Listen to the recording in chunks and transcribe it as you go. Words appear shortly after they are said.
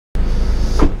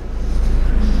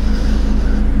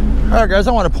Alright guys,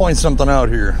 I want to point something out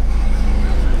here.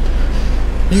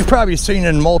 You've probably seen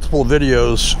in multiple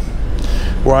videos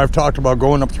where I've talked about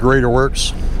going up to Greater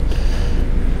Works.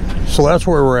 So that's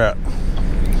where we're at.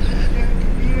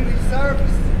 Community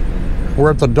service. We're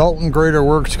at the Dalton Greater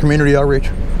Works Community Outreach.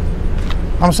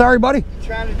 I'm sorry, buddy?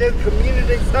 Trying to do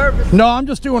community service. No, I'm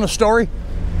just doing a story.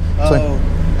 Oh. So,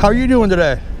 how are you doing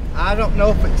today? I don't know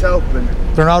if it's open.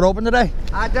 They're not open today?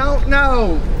 I don't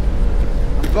know.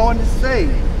 I'm going to see.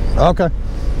 Okay.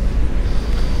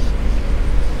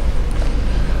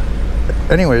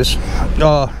 Anyways,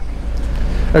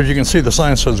 as you can see, the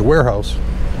sign says warehouse.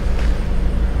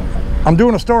 I'm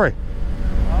doing a story.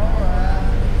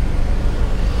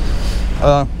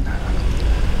 Alright.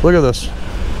 Look at this.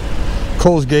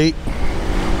 Closed gate.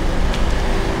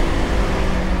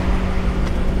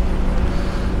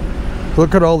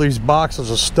 Look at all these boxes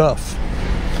of stuff.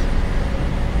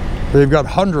 They've got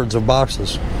hundreds of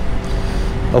boxes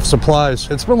of supplies.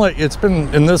 It's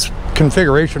been in this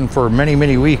configuration for many,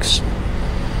 many weeks.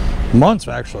 Months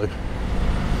actually.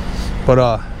 But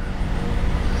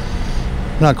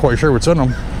not quite sure what's in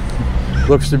them.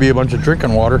 Looks to be a bunch of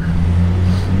drinking water.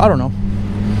 I don't know.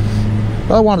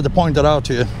 I wanted to point that out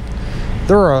to you.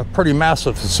 They're a pretty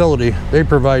massive facility. They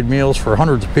provide meals for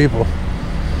hundreds of people.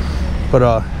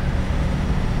 But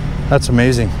that's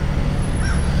amazing.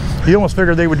 You almost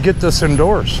figured they would get this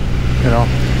indoors, you know.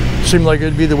 Seemed like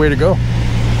it'd be the way to go.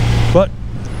 But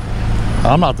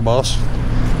I'm not the boss.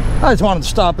 I just wanted to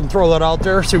stop and throw that out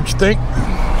there, see what you think.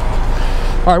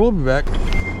 All right, we'll be back.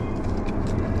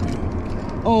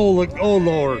 Oh, look, oh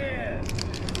Lord.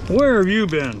 Where have you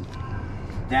been?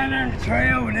 Down there in the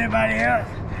trail with everybody else.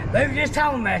 They were just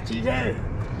talking about you too.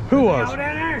 Who was? Down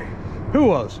there. Who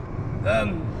was?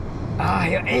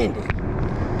 Yeah, Andy.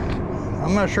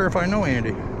 I'm not sure if I know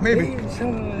Andy. Maybe. He's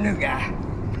some new guy.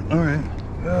 All right.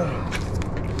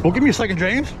 Well, give me a second,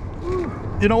 James.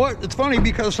 You know what? It's funny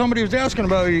because somebody was asking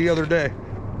about you the other day.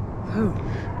 Who?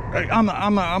 I'm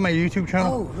a YouTube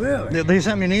channel. Oh, really? They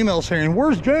sent me an email saying,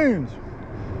 "Where's James?"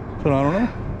 So I don't know.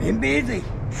 Been busy.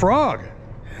 Frog.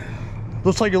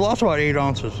 Looks like you lost about 8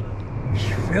 ounces.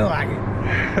 Feel like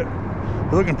it.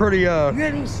 You're looking pretty. You got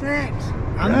any snacks?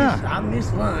 I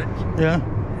miss lunch. Yeah.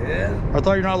 Yeah. I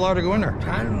thought you're not allowed to go in there.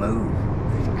 Trying to move.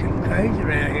 It's crazy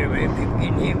around here, man. People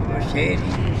getting hit with machetes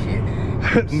and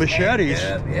shit. Machetes?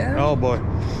 Yeah. Oh boy.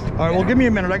 All right, well, give me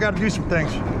a minute. I got to do some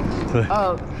things.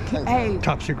 Hey,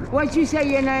 Top secret. what you say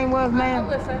your name was, ma'am?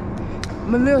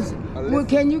 Melissa. Well,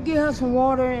 can you get her some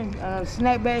water and a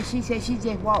snack bag? She said she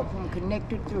just walked from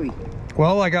Connector 3.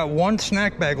 Well, I got one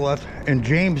snack bag left, and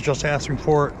James just asked me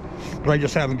for it, but I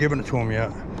just haven't given it to him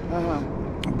yet.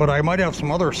 But I might have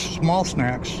some other small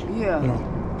snacks. Yeah. You know.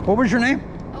 What was your name?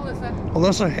 Alyssa.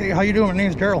 Alyssa. Hey, how you doing? My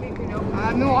name's Daryl.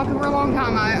 I've been walking for a long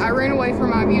time. I ran away from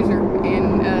my abuser,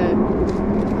 and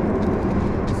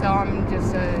so I'm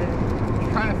just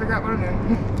trying to figure out what I'm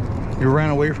doing. You ran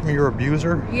away from your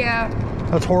abuser? Yeah.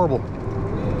 That's horrible.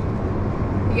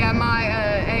 Yeah, my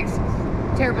ex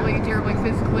terribly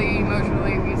physically,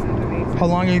 emotionally abusive to me. How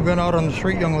long have you been out on the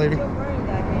street, young lady?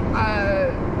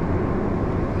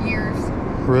 Years.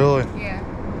 Really? Yeah.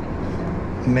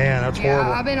 Man, that's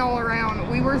horrible. I've been all around.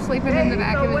 We were sleeping in the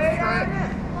back of his truck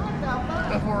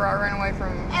before I ran away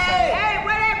from him. Hey,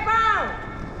 where that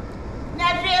phone?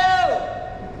 Nephew!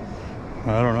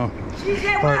 I don't know. She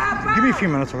said, All right, give me a few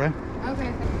minutes, okay?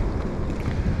 Okay.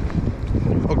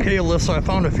 Okay, Alyssa, I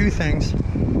found a few things.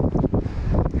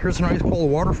 Here's a nice bowl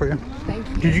of water for you. Thank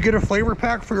you. Did you get a flavor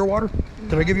pack for your water?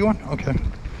 Did I give you one? Okay.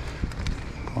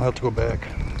 I'll have to go back.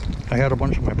 I had a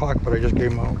bunch in my pocket, but I just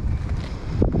gave them out.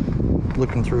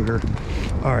 Looking through here.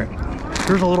 All right.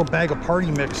 Here's a little bag of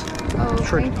party mix. Oh,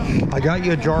 thank you. I got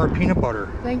you a jar of peanut butter.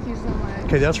 Thank you so much.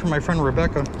 Okay, that's from my friend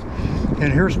Rebecca.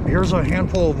 And here's a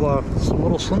handful of some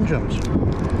little Slim Jims.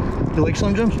 Do you like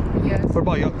Slim Jims? Yes. What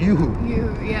about Yoo-hoo?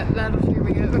 Yeah, that'll cheer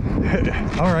me up.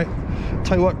 All right.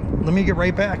 Tell you what, let me get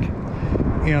right back.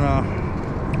 And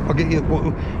I'll get you,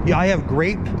 yeah, I have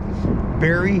grape,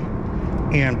 berry,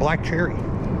 and black cherry.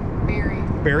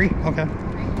 Berry? Okay.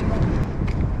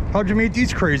 How'd you meet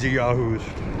these crazy yahoos?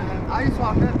 I just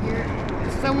walked up here.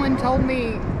 Someone told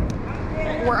me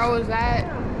where I was at,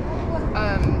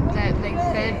 that they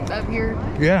fed up here.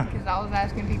 Yeah. Because I was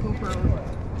asking people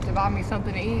to buy me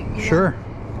something to eat. You know? Sure.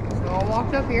 So I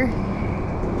walked up here.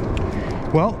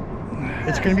 Well,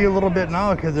 it's going to be a little bit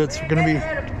now because it's going to be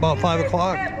about 5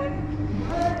 o'clock.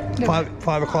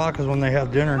 5 o'clock is when they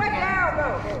have dinner.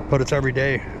 But it's every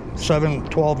day. 7,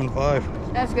 12, and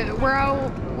 5. That's good. Where I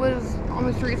was on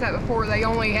the streets at before, they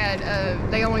only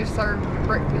served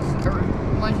breakfast or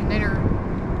lunch and dinner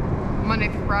Monday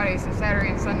through Friday, so Saturday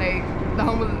and Sunday. The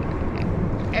home of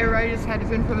everybody just had to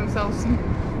fend for themselves.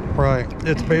 Right.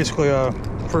 It's basically a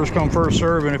first come, first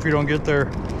serve, and if you don't get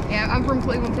there. Yeah, I'm from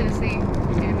Cleveland, Tennessee.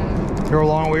 And, You're a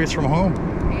long ways from home.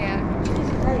 yeah.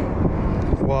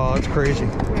 Wow, that's crazy.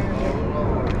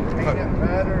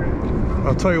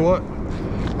 I'll tell you what,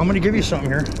 I'm gonna give you something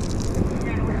here.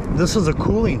 This is a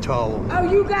cooling towel. Oh,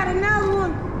 you got another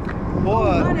one?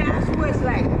 What? Honey, I swear it's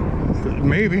like.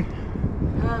 Maybe.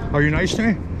 Are you nice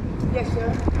to me? Yes, sir.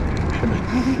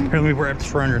 Here, let me wrap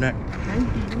this around your neck.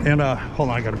 And hold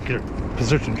on, I gotta get it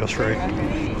positioned just right.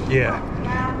 Yeah.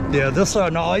 Yeah, this,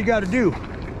 now all you gotta do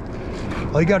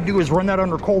is run that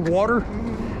under cold water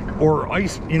or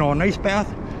ice, you know, an ice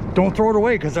bath. Don't throw it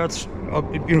away, because that's,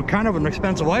 you know, kind of an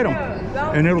expensive item.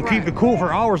 And it'll keep it cool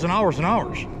for hours and hours and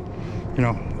hours. You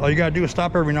know, all you gotta do is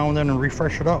stop every now and then and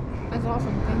refresh it up. That's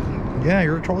awesome. Thank you. Yeah,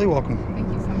 you're totally welcome.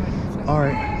 Thank you so much. All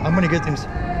right, I'm gonna get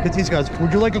these guys.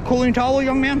 Would you like a cooling towel,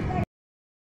 young man?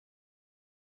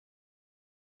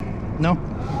 No?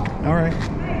 All right.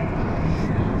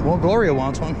 Well, Gloria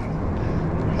wants one.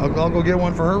 I'll go get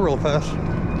one for her real fast.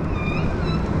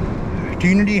 Do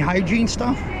you need any hygiene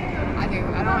stuff? I do.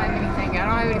 I don't have anything. I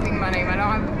don't have anything in my name. I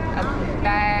don't have a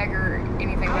bag or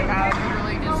anything like that. I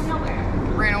really just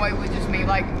ran away with just me.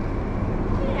 Like,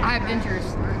 I have dentures,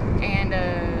 and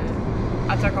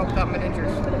I took off without my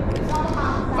dentures.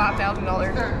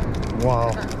 $5,000.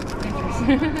 Wow.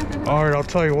 Dentures. All right, I'll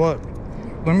tell you what.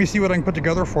 Let me see what I can put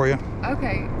together for you.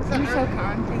 Okay. You're so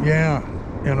kind. Thank you. Yeah,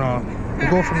 and we'll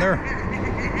go from there.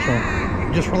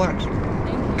 So, just relax.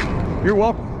 You're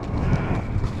welcome.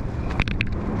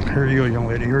 Here you go, young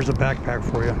lady. Here's a backpack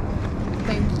for you.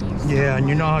 Thank you. Yeah, and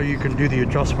you know how you can do the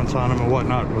adjustments on them and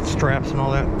whatnot with straps and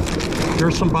all that.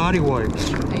 There's some body wipes.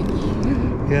 Thank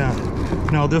you. Yeah.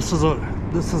 Now this is a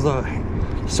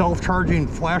self-charging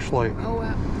flashlight. Oh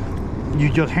wow. You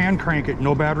just hand crank it.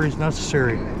 No batteries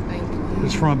necessary. Thank you.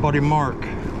 It's from my buddy Mark.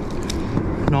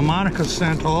 Now Monica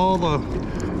sent all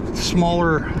the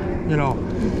smaller, you know,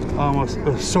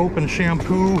 soap and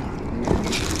shampoo.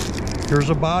 Here's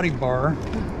a body bar.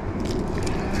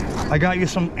 I got you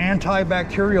some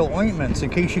antibacterial ointments in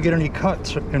case you get any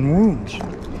cuts and wounds.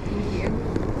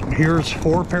 Here's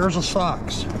 4 pairs of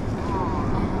socks.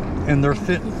 And they're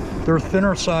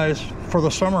thinner size for the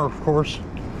summer, of course.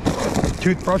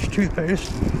 Toothbrush,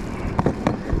 toothpaste.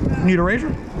 Need a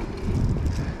razor?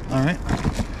 All right.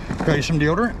 Got you some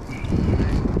deodorant.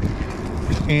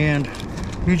 And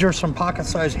these are some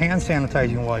pocket-sized hand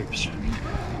sanitizing wipes.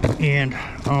 And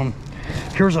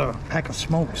here's a pack of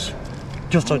smokes.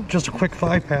 Just a quick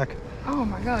 5-pack. Oh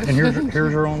my gosh. And here's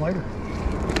your own lighter.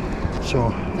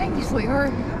 So Thank you,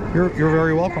 sweetheart. you're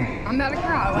very welcome. I'm not a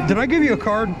cry. Did I give you a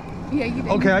card? Yeah, you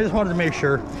did. Okay, I just wanted to make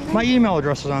sure. My email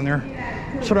address is on there.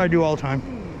 That's what I do all the time.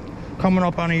 Coming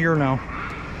up on a year now.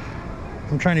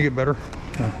 I'm trying to get better.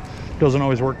 Doesn't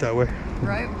always work that way.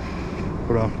 Right?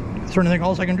 But is there anything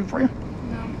else I can do for you?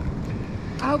 No.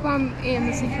 I hope I'm in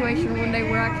the situation one day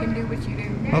where I can do what you do.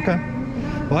 Okay.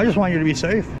 Well, I just want you to be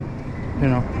safe. You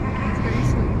know. That's very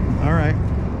sweet. All right.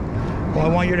 Well, I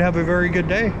want you to have a very good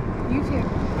day. You too.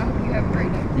 I hope you have a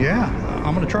great day. Yeah,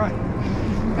 I'm gonna try.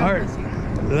 God All right. bless you.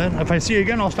 Then if I see you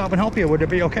again, I'll stop and help you. Would it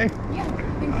be okay? Yeah,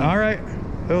 thank you. All right.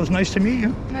 It was nice to meet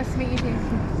you. Nice to meet you too.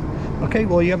 Okay,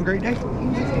 well, you have a great day. You too.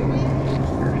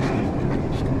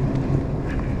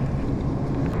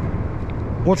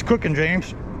 What's cooking,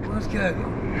 James? What's cooking?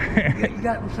 You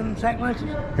got some sack lunches?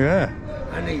 Yeah,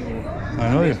 I need one.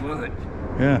 I know you. Missed lunch.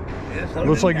 Yeah. Yeah, so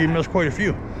Looks did like you I. missed quite a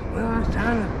few. Well, I was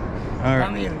trying to All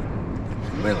come right.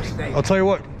 in real estate. I'll tell you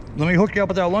what. Let me hook you up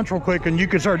with that lunch real quick, and you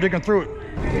can start digging through it.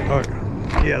 All right.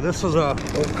 Yeah, this is a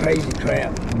Oh, crazy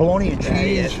crap. bologna and Yeah,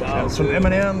 cheese, it's all and some good.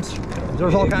 M&Ms.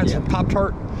 There's all kinds of Yeah.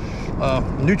 Pop-Tart,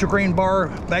 Nutri-Grain bar,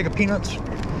 bag of peanuts.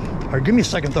 All right, give me a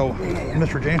second though,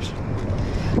 Mr. James.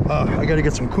 I got to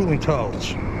get some cooling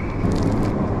towels. And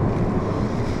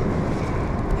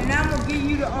I'm gonna give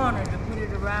you the honor to put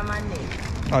it around my neck.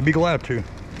 I'd be glad to.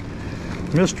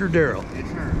 Mr. Darrell.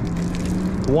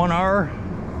 1 R,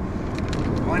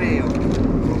 1 L.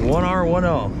 1 R, 1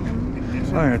 L.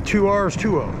 All right, 2 R's,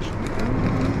 2 L's.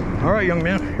 All right, young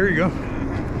man, here you go.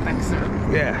 Thanks, sir.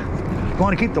 Yeah. You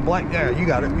want to keep the black? Yeah, you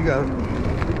got it. You got it.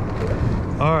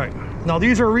 All right. Now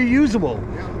these are reusable.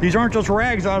 These aren't just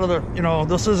rags out of the. You know,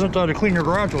 this isn't to clean your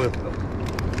garage with.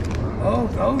 Oh,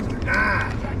 those are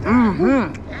nice.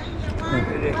 Mm-hmm.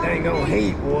 This ain't gonna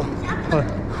heat, boy.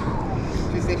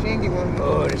 She said she ain't get one.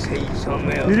 Oh, this heat's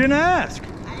something else. You didn't ask.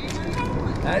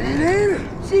 I didn't either.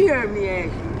 She heard me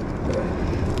ask.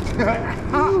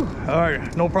 All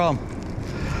right, no problem.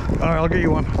 All right, I'll get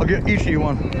you one. I'll get each of you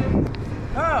one.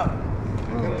 Oh.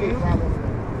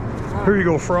 Here you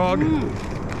go, frog.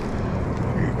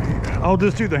 I'll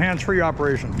just do the hands-free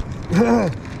operation.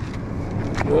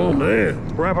 Oh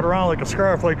man. Wrap it around like a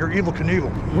scarf, like you're Evel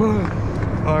Knievel.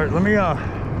 All right, let me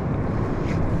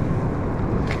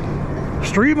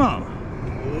Street Mom.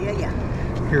 Yeah.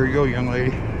 Here you go, young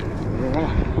lady.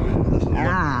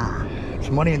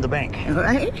 Some money in the bank.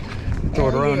 Right? Throw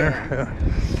it around there.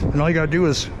 Yeah. And all you gotta do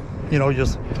is, you know,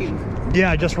 just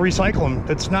recycle them.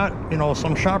 It's not, you know,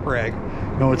 some shop rag.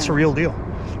 No, it's the real deal.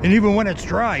 And even when it's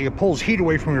dry, it pulls heat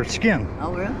away from your skin.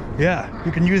 Oh, really? Yeah,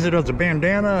 you can use it as a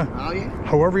bandana. Oh, yeah.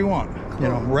 However you want. Cool. You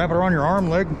know, wrap it around your arm,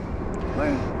 leg.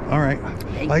 Well, all right.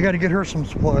 I got to get her some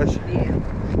supplies. Yeah.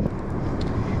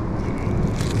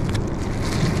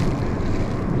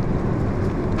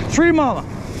 Street Mama,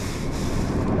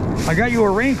 I got you a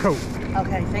raincoat.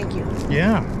 Okay, thank you.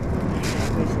 Yeah.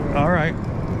 All right.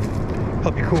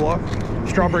 Help you cool off.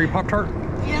 Strawberry Pop-Tart.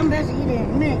 Yeah, I'm about to eat it in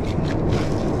a minute.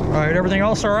 All right, everything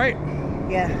else all right?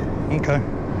 Yeah. Okay.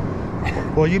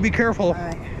 Well, you be careful. All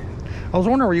right. I was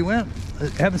wondering where you went. I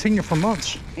haven't seen you for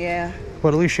months. Yeah.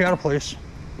 But at least you had a place.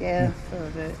 Yeah, for a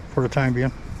little bit. For the time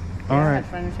being. All I right. had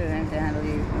furniture and to handle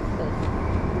you.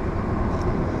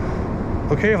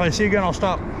 Okay, if I see you again, I'll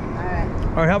stop. All right.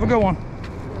 All right, have a good one.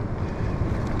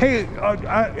 Hey,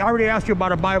 I already asked you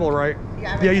about a Bible, right?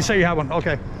 Yeah, you say you have one.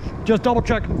 Okay. Just double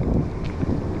check.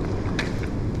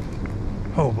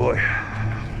 Oh, boy.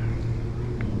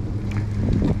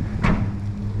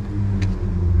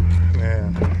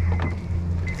 Man.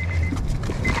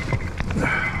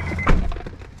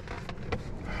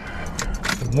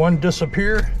 One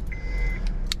disappear,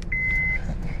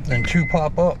 and two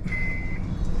pop up.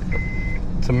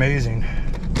 It's amazing.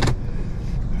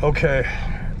 Okay.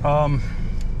 I'm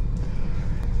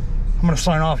gonna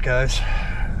sign off, guys.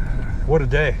 What a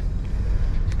day.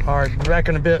 All right, back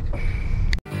in a bit.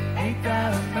 Ain't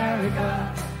that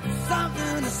America?